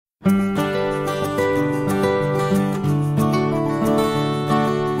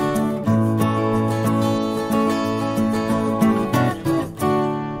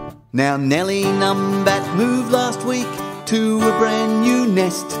Now Nellie Numbat moved last week to a brand new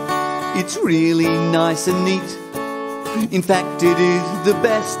nest. It's really nice and neat. In fact, it is the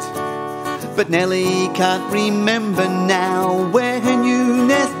best. But Nellie can't remember now where her new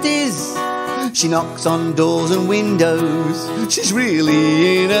nest is. She knocks on doors and windows. She's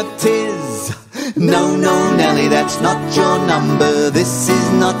really in a tizz. No, no, Nellie, that's not your number. This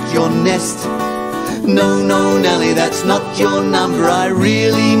is not your nest. No, no, Nellie, that's not your number. I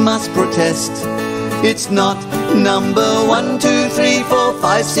really must protest. It's not number 1, 2, 3, 4,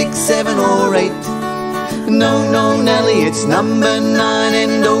 5, 6, 7 or 8. No, no, Nellie, it's number 9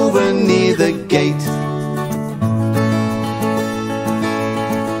 and over near the gate.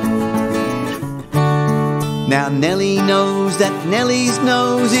 Now Nellie knows that Nellie's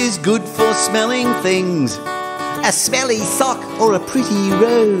nose is good for smelling things. A smelly sock or a pretty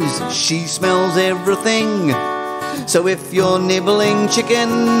rose, she smells everything. So if you're nibbling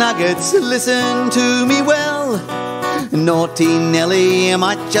chicken nuggets, listen to me well. Naughty Nellie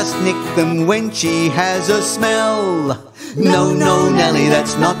might just nick them when she has a smell. No, no, Nellie,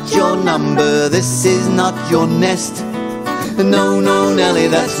 that's not your number. This is not your nest. No, no, Nellie,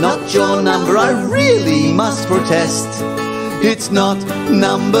 that's not your number. I really must protest. It's not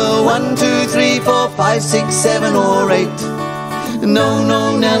number 1, 2, 3, 4, 5, 6, 7 or 8. No,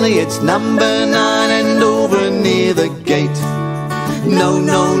 no, Nellie, it's number 9 and over near the gate. No,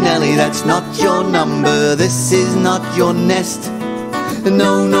 no, Nellie, that's not your number. This is not your nest.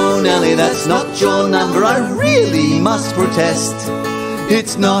 No, no, Nellie, that's not your number. I really must protest.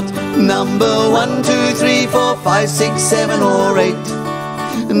 It's not number 1, 2, 3, 4, 5, 6, 7 or 8.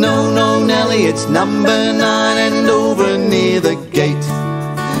 No, no, Nellie, it's number 9 and over near the gate.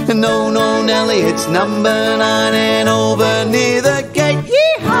 No, no, Nellie, it's number 9 and over near the